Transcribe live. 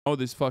Oh,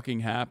 this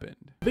fucking happened.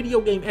 Video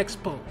Game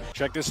Expo.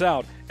 Check this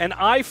out. An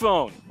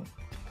iPhone.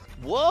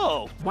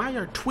 Whoa. Why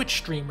are Twitch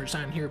streamers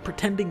on here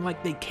pretending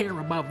like they care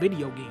about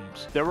video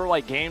games? There were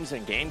like games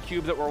and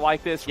GameCube that were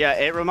like this. Yeah,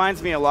 it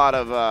reminds me a lot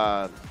of,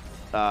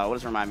 what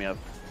does it remind me of?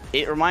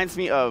 It reminds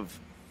me of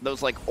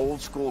those like old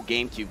school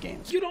GameCube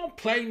games. You don't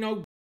play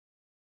no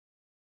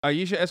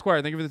Aisha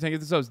Esquire, thank you for the 10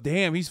 gifted subs.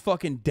 Damn, he's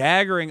fucking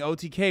daggering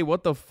OTK.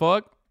 What the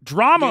fuck?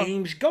 Drama.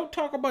 games. Go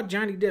talk about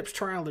Johnny Depp's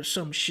trial or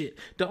some shit.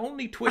 The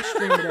only Twitch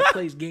streamer that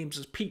plays games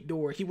is Pete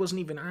Dorr. He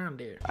wasn't even on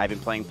there. I've been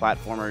playing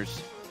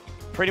platformers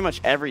pretty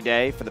much every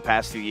day for the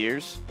past few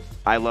years.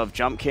 I love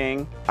Jump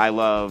King. I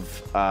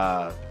love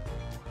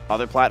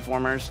other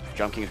platformers.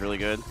 Jump King is really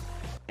good.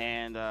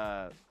 And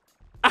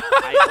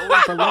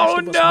Oh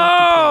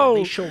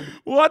no!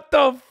 What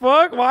the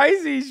fuck? Why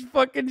is he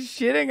fucking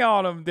shitting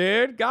on him,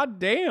 dude? God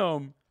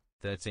damn.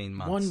 13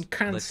 months. One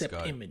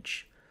concept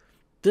image.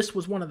 This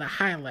was one of the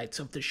highlights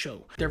of the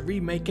show. They're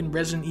remaking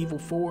Resident Evil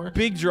 4.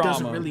 Big drama.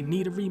 Doesn't really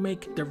need a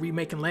remake. They're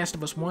remaking Last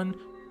of Us 1.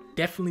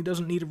 Definitely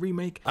doesn't need a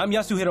remake. I'm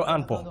Yasuhiro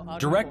Anpo,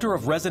 director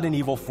of Resident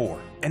Evil 4.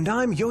 And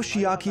I'm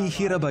Yoshiaki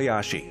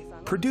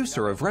Hirabayashi,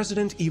 producer of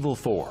Resident Evil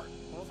 4.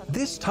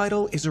 This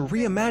title is a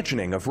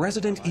reimagining of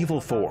Resident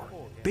Evil 4,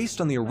 based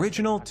on the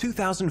original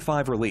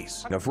 2005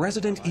 release of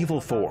Resident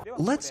Evil 4.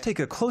 Let's take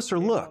a closer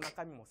look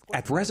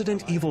at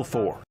Resident Evil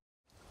 4.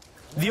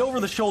 The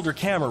over-the-shoulder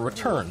camera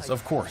returns,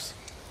 of course.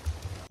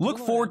 Look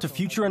forward to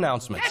future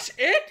announcements. That's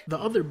it? The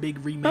other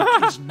big remake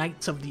is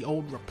Knights of the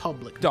Old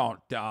Republic.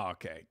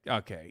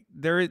 Okay.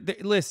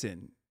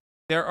 Listen,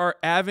 there are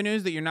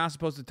avenues that you're not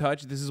supposed to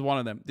touch. This is one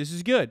of them. This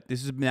is good.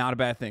 This is not a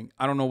bad thing.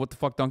 I don't know what the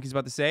fuck Donkey's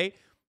about to say,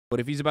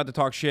 but if he's about to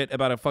talk shit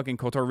about a fucking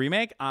KOTOR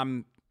remake,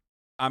 I'm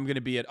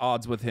gonna be at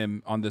odds with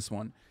him on this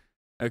one.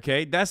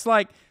 Okay, that's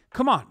like,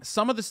 come on.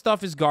 Some of the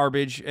stuff is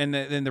garbage, and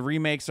the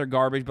remakes are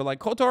garbage. But like,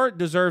 KOTOR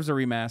deserves a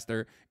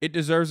remaster. It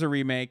deserves a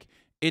remake.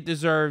 It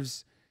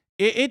deserves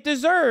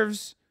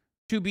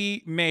to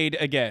be made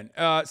again.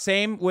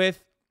 Same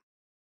with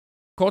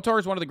KOTOR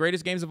is one of the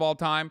greatest games of all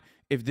time.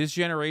 If this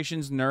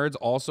generation's nerds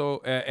also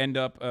end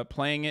up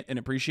playing it and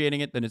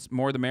appreciating it, then it's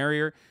more the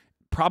merrier.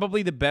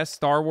 Probably the best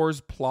Star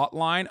Wars plot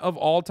line of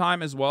all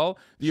time as well.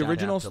 The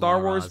original Star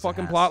Wars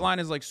fucking plot line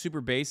is like super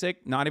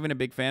basic. Not even a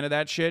big fan of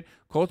that shit.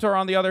 KOTOR,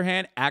 on the other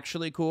hand,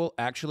 actually cool,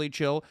 actually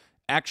chill,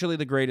 actually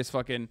the greatest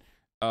fucking,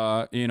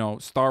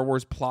 Star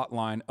Wars plot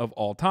line of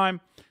all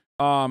time.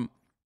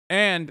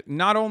 And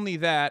not only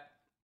that,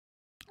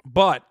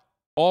 but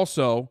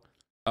also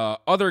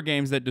other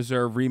games that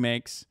deserve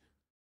remakes.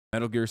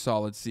 Metal Gear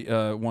Solid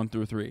 1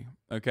 through 3.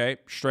 Okay,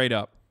 straight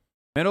up.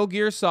 Metal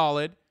Gear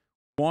Solid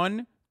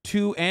 1,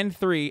 2, and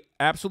 3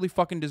 absolutely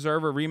fucking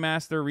deserve a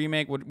remaster,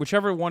 remake,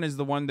 whichever one is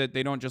the one that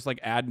they don't just like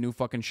add new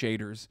fucking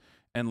shaders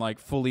and like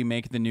fully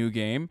make the new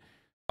game.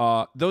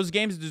 Those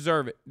games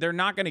deserve it. They're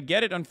not gonna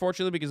get it,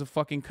 unfortunately, because of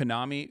fucking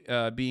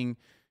Konami being,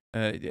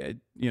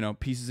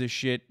 pieces of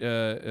shit.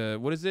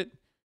 What is it?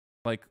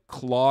 Like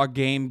claw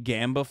game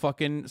Gamba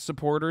fucking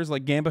supporters.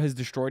 Like Gamba has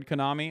destroyed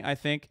Konami, I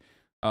think.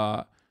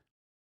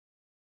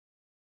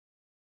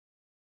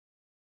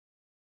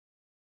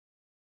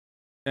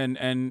 And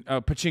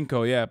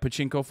Pachinko, yeah.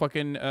 Pachinko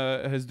fucking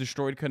has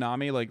destroyed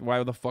Konami. Like,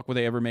 why the fuck would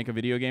they ever make a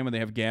video game when they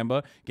have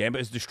Gamba? Gamba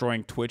is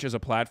destroying Twitch as a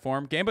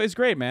platform. Gamba is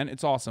great, man.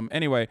 It's awesome.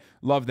 Anyway,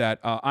 love that.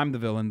 I'm the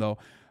villain, though.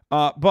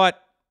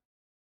 But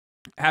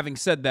having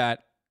said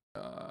that,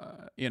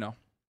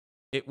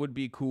 it would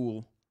be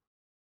cool.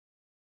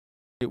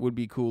 It would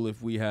be cool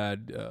if we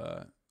had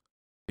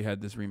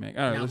this remake.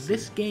 All right, now,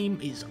 this game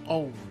is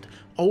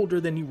older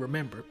than you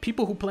remember.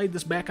 People who played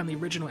this back on the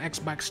original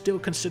Xbox still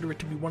consider it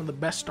to be one of the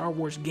best Star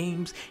Wars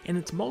games, and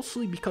it's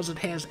mostly because it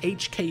has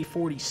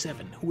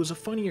HK-47, who is a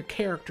funnier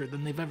character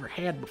than they've ever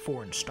had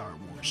before in Star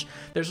Wars.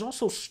 There's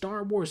also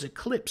Star Wars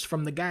Eclipse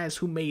from the guys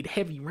who made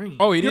Heavy Rain.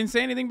 Oh, he didn't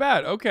say anything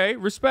bad. Okay,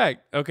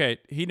 respect. Okay,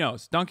 he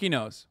knows. Donkey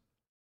knows.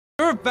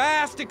 Your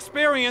vast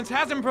experience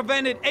hasn't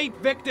prevented 8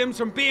 victims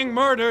from being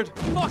murdered.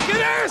 Fucking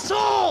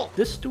asshole!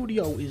 This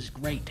studio is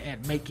great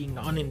at making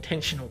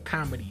unintentional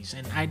comedies,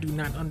 and I do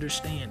not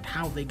understand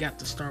how they got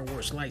the Star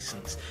Wars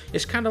license.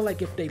 It's kind of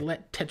like if they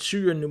let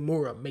Tetsuya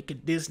Nomura make a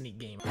Disney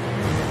game.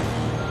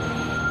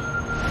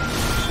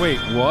 Wait,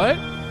 what?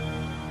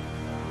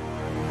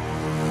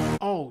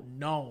 Oh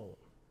no.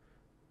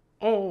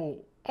 Oh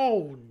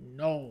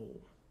no.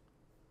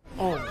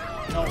 Oh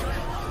no.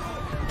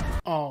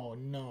 Oh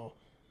no.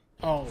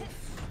 Oh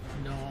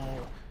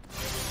no.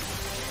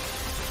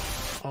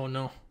 Oh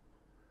no.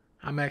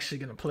 I'm actually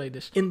gonna play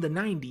this. In the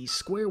 90s,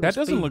 Square was that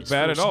doesn't look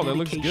bad at all. That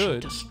looks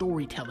good. To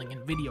storytelling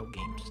in video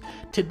games.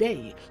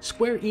 Today,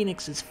 Square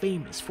Enix is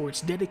famous for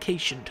its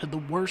dedication to the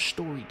worst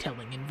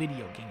storytelling in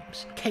video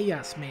games.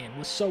 Chaos Man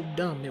was so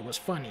dumb it was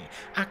funny.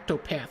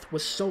 Octopath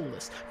was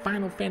soulless.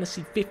 Final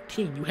Fantasy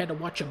 15, you had to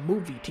watch a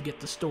movie to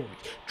get the story.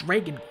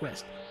 Dragon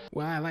Quest,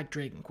 Well, I like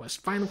Dragon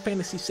Quest. Final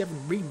Fantasy VII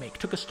Remake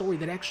took a story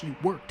that actually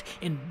worked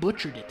and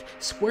butchered it.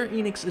 Square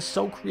Enix is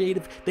so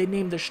creative, they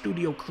named their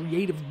studio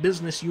Creative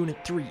Business Unit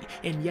 3,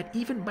 and yet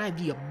even by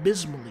the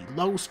abysmally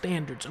low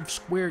standards of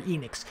Square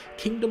Enix,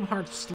 Kingdom Hearts